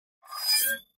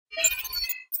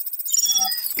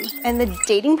and the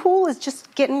dating pool is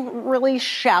just getting really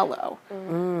shallow.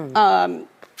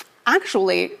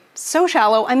 Actually, so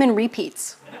shallow, I'm in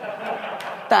repeats.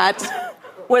 What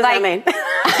does that mean?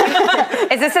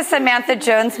 Is this a Samantha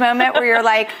Jones moment where you're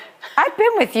like, I've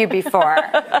been with you before?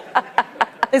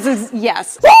 This is,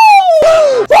 yes.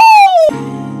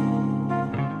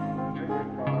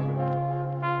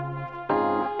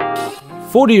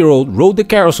 40-year-old rode the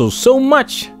carousel so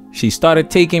much, she started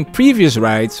taking previous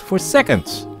rides for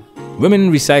seconds.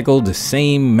 Women recycle the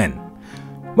same men.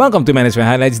 Welcome to Management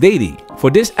Highlights Daily.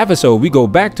 For this episode, we go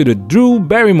back to the Drew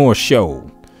Barrymore show.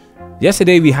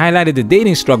 Yesterday, we highlighted the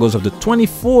dating struggles of the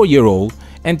 24-year-old,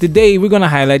 and today we're gonna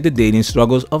highlight the dating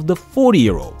struggles of the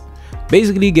 40-year-old.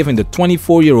 Basically giving the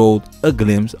 24-year-old a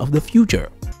glimpse of the future.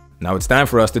 Now it's time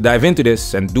for us to dive into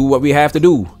this and do what we have to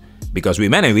do. Because we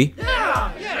men, ain't we?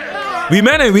 We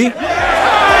men, ain't we?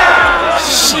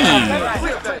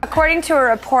 According to a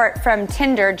report from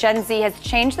Tinder, Gen Z has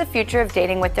changed the future of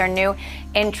dating with their new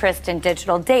interest in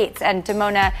digital dates. And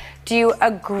Damona, do you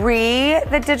agree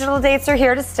that digital dates are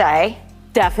here to stay?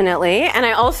 Definitely. And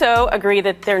I also agree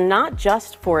that they're not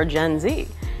just for Gen Z.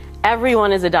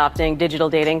 Everyone is adopting digital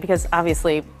dating because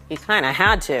obviously you kind of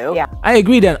had to. Yeah. I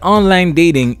agree that online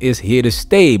dating is here to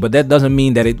stay, but that doesn't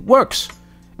mean that it works.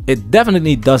 It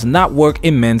definitely does not work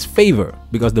in men's favor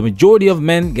because the majority of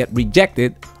men get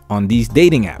rejected on these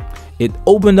dating apps. It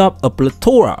opened up a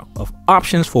plethora of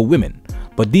options for women,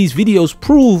 but these videos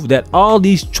prove that all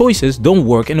these choices don't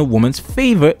work in a woman's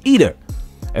favor either,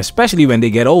 especially when they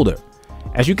get older.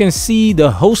 As you can see, the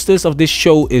hostess of this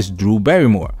show is Drew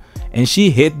Barrymore, and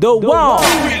she hit the wall.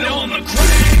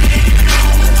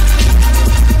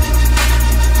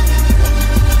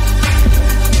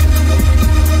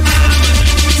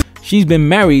 She's been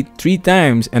married 3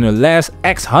 times, and her last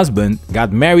ex-husband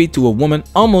got married to a woman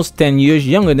almost 10 years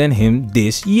younger than him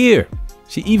this year.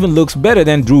 She even looks better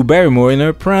than Drew Barrymore in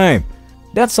her prime.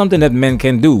 That's something that men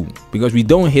can do because we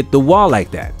don't hit the wall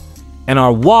like that. And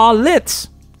our wallets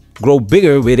grow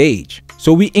bigger with age.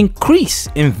 So we increase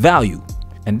in value.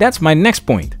 And that's my next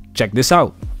point. Check this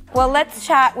out. Well, let's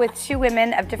chat with 2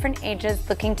 women of different ages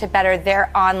looking to better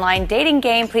their online dating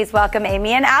game. Please welcome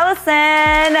Amy and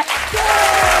Allison.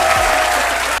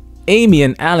 Amy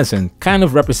and Allison kind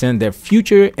of represent their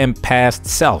future and past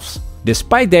selves.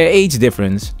 Despite their age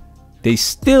difference, they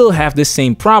still have the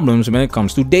same problems when it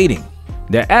comes to dating.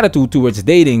 Their attitude towards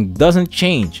dating doesn't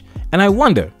change. And I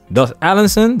wonder, does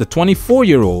Allison, the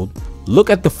 24-year-old, look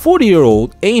at the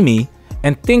 40-year-old Amy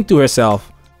and think to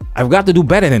herself, I've got to do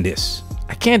better than this.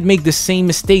 I can't make the same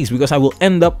mistakes because I will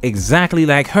end up exactly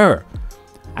like her.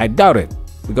 I doubt it,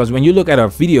 because when you look at our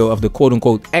video of the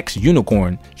quote-unquote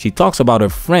ex-unicorn, she talks about her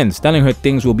friends telling her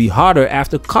things will be harder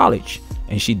after college,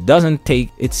 and she doesn't take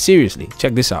it seriously.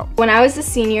 Check this out. When I was a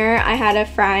senior, I had a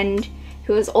friend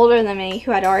who was older than me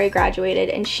who had already graduated,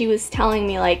 and she was telling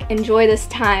me, like, enjoy this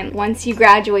time. Once you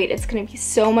graduate, it's gonna be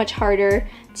so much harder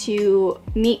to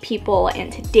meet people and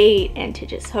to date and to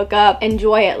just hook up.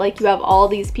 Enjoy it, like you have all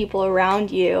these people around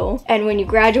you, and when you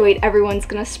graduate everyone's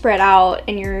gonna spread out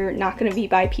and you're not gonna be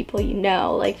by people you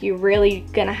know. Like, you're really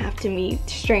gonna have to meet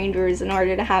strangers in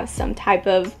order to have some type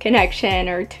of connection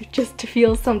or just to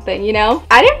feel something, you know?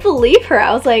 I didn't believe her.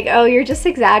 I was like, oh, you're just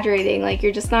exaggerating, like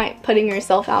you're just not putting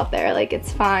yourself out there, like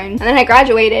it's fine. And then I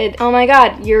graduated. Oh my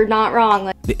god, you're not wrong.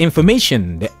 Like, the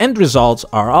information, the end results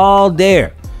are all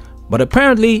there. But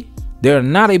apparently, they're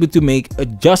not able to make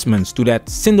adjustments to that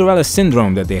Cinderella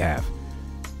syndrome that they have.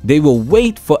 They will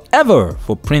wait forever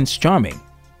for Prince Charming.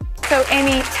 So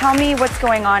Amy, tell me what's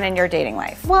going on in your dating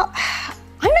life. Well,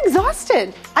 I'm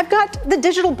exhausted. I've got the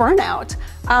digital burnout.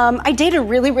 I dated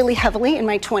really heavily in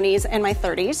my 20s and my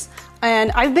 30s,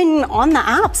 and I've been on the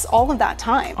apps all of that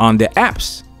time. On the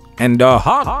apps and the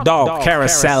hot dog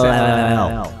carousel.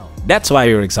 That's why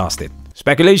you're exhausted.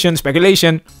 Speculation,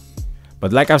 speculation.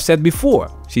 But like I've said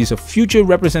before, she's a future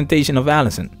representation of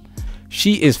Allison.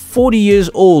 She is 40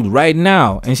 years old right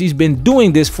now, and she's been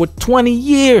doing this for 20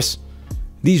 years.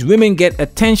 These women get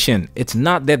attention. It's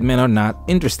not that men are not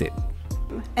interested.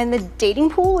 And the dating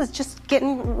pool is just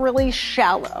getting really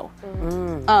shallow.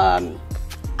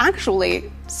 Actually,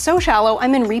 so shallow,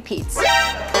 I'm in repeats.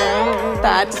 What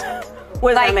does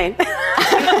that mean?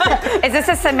 Is this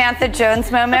a Samantha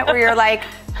Jones moment where you're like,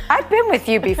 I've been with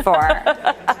you before?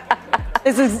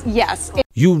 This is, yes.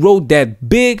 You rode that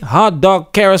big hot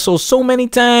dog carousel so many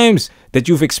times that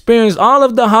you've experienced all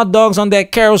of the hot dogs on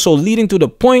that carousel, leading to the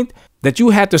point that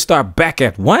you had to start back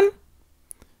at 1?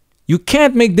 You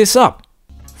can't make this up.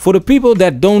 For the people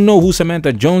that don't know who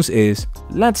Samantha Jones is,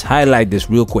 let's highlight this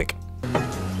real quick.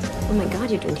 Oh my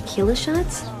god, you're doing tequila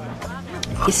shots?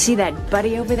 You see that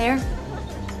buddy over there?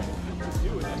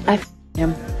 I f***ed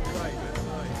him.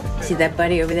 See that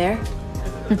buddy over there?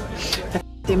 I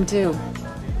f***ed him too.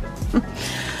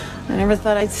 I never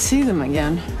thought I'd see them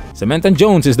again. Samantha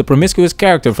Jones is the promiscuous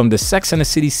character from the Sex and the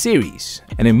City series,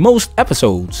 and in most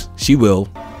episodes, she will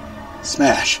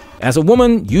smash. As a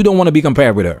woman, you don't want to be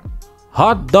compared with her.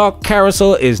 Hot Dog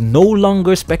Carousel is no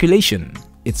longer speculation.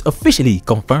 It's officially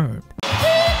confirmed.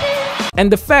 And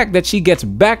the fact that she gets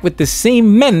back with the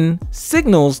same men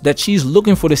signals that she's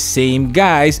looking for the same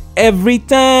guys every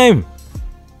time.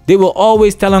 They will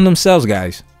always tell on themselves,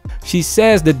 guys. She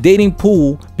says the dating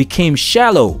pool became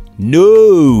shallow.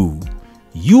 No,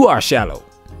 you are shallow.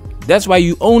 That's why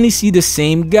you only see the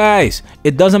same guys.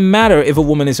 It doesn't matter if a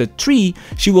woman is a tree,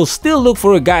 she will still look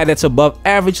for a guy that's above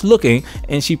average looking,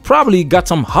 and she probably got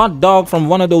some hot dog from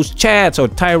one of those Chads or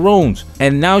Tyrones,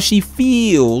 and now she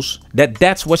feels that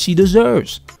that's what she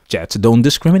deserves. Chads don't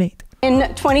discriminate. In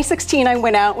 2016, I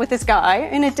went out with this guy,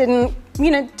 and it didn't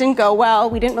go well.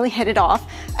 We didn't really hit it off.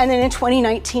 And then in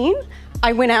 2019,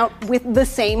 I went out with the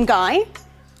same guy,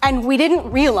 and we didn't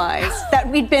realize that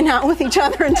we'd been out with each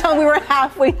other until we were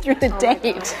halfway through the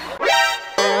date.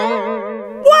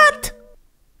 What?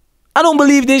 I don't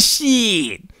believe this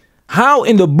shit. How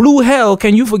in the blue hell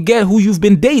can you forget who you've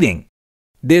been dating?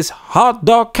 This hot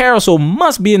dog carousel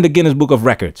must be in the Guinness Book of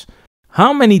Records.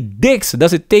 How many dicks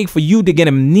does it take for you to get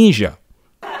amnesia?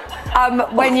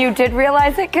 When you did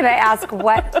realize it, can I ask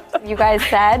what you guys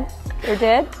said or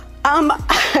did?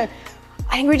 I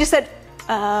think we just said,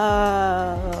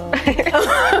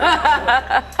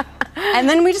 and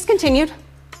then we just continued.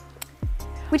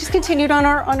 We just continued on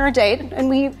our date, and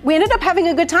we ended up having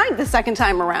a good time the second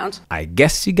time around. I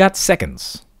guess she got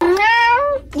seconds.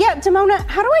 Yeah, Damona,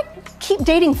 how do I keep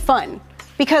dating fun?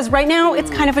 Because right now it's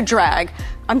kind of a drag.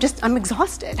 I'm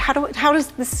exhausted. How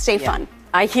does this stay fun?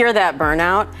 I hear that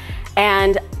burnout,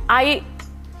 and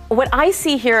what I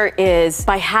see here is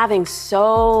by having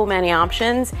so many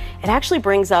options, it actually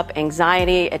brings up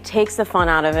anxiety. It takes the fun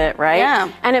out of it, right?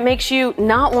 Yeah. And it makes you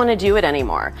not want to do it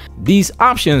anymore. These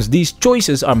options, these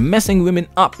choices are messing women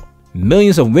up.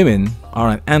 Millions of women are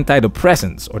on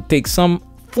antidepressants or take some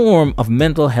form of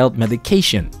mental health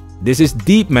medication. This is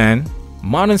deep, man.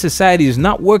 Modern society is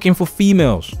not working for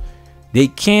females. They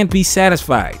can't be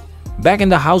satisfied. Back in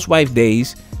the housewife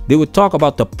days, they would talk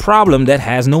about the problem that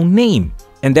has no name.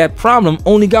 And that problem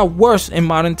only got worse in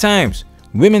modern times.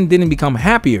 Women didn't become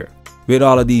happier. With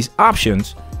all of these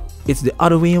options, it's the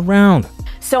other way around.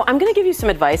 So I'm going to give you some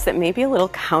advice that may be a little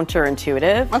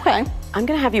counterintuitive. Okay. I'm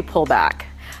going to have you pull back.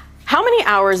 How many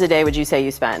hours a day would you say you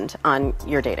spend on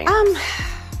your dating?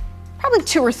 Probably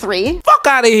 2 or 3. Fuck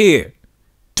out of here.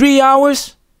 3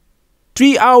 hours?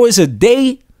 3 hours a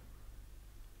day?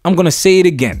 I'm gonna say it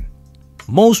again.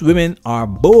 Most women are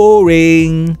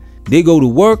boring. They go to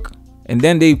work and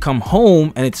then they come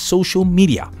home and it's social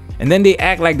media. And then they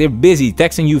act like they're busy,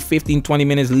 texting you 15-20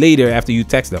 minutes later after you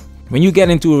text them. When you get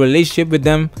into a relationship with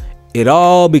them, it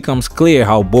all becomes clear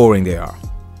how boring they are.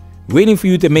 Waiting for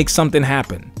you to make something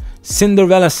happen.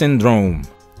 Cinderella syndrome.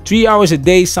 3 hours a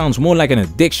day sounds more like an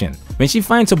addiction. When she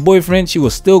finds a boyfriend, she will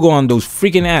still go on those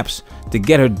freaking apps to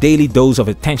get her daily dose of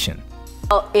attention.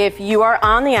 Well, if you are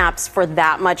on the apps for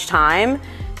that much time,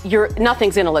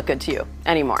 nothing's gonna look good to you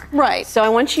anymore. Right. So I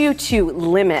want you to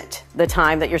limit the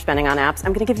time that you're spending on apps.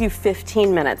 I'm gonna give you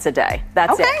 15 minutes a day.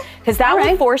 That's Okay. it. Because that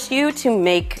will force you to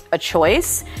make a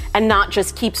choice and not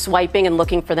just keep swiping and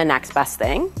looking for the next best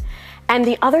thing. And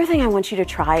the other thing I want you to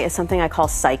try is something I call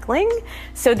cycling.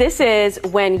 So this is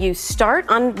when you start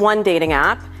on one dating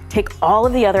app, take all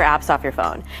of the other apps off your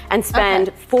phone, and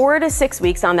spend 4 to 6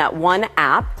 weeks on that one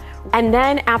app. And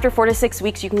then after 4 to 6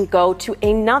 weeks, you can go to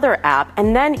another app,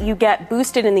 and then you get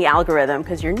boosted in the algorithm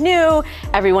because you're new.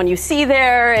 Everyone you see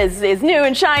there is new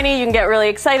and shiny. You can get really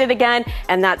excited again.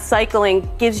 And that cycling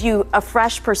gives you a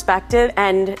fresh perspective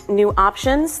and new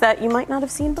options that you might not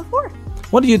have seen before.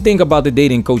 What do you think about the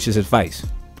dating coach's advice?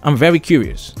 I'm very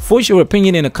curious. Voice your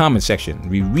opinion in the comment section.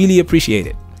 We really appreciate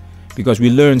it because we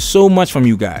learn so much from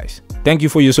you guys. Thank you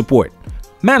for your support.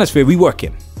 Manosphere, we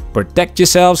working. Protect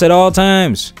yourselves at all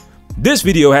times. This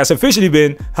video has officially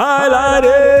been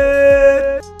highlighted.